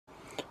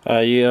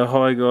Yeah,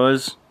 hi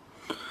guys.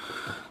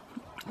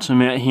 So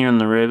I'm out here in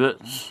the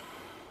rabbits.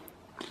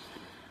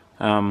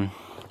 I'm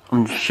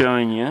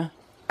showing you.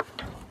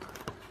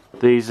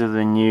 These are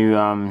the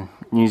new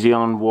New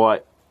Zealand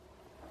white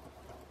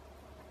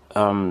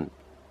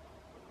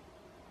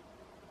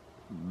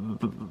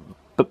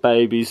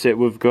babies that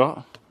we've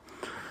got.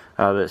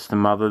 That's the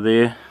mother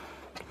there.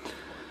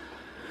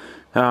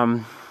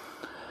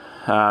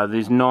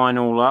 There's 9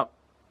 all up.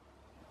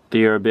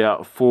 They're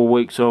about 4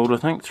 weeks old, I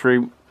think.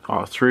 3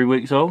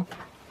 weeks old.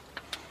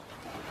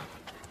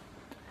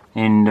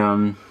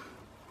 And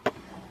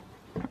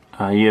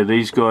yeah,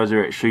 these guys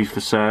are actually for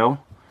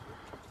sale.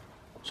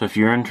 So if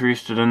you're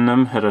interested in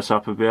them, hit us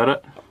up about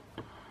it.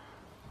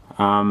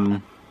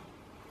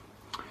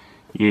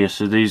 Yeah,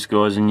 so these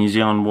guys are New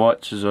Zealand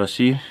whites, as I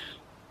see.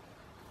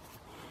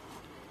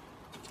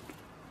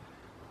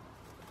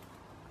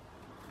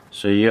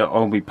 So yeah,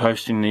 I'll be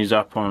posting these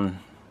up on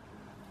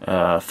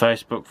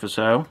Facebook for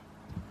sale.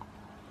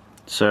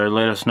 So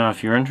let us know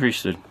if you're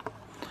interested.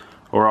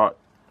 Alright,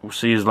 we'll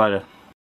see you later.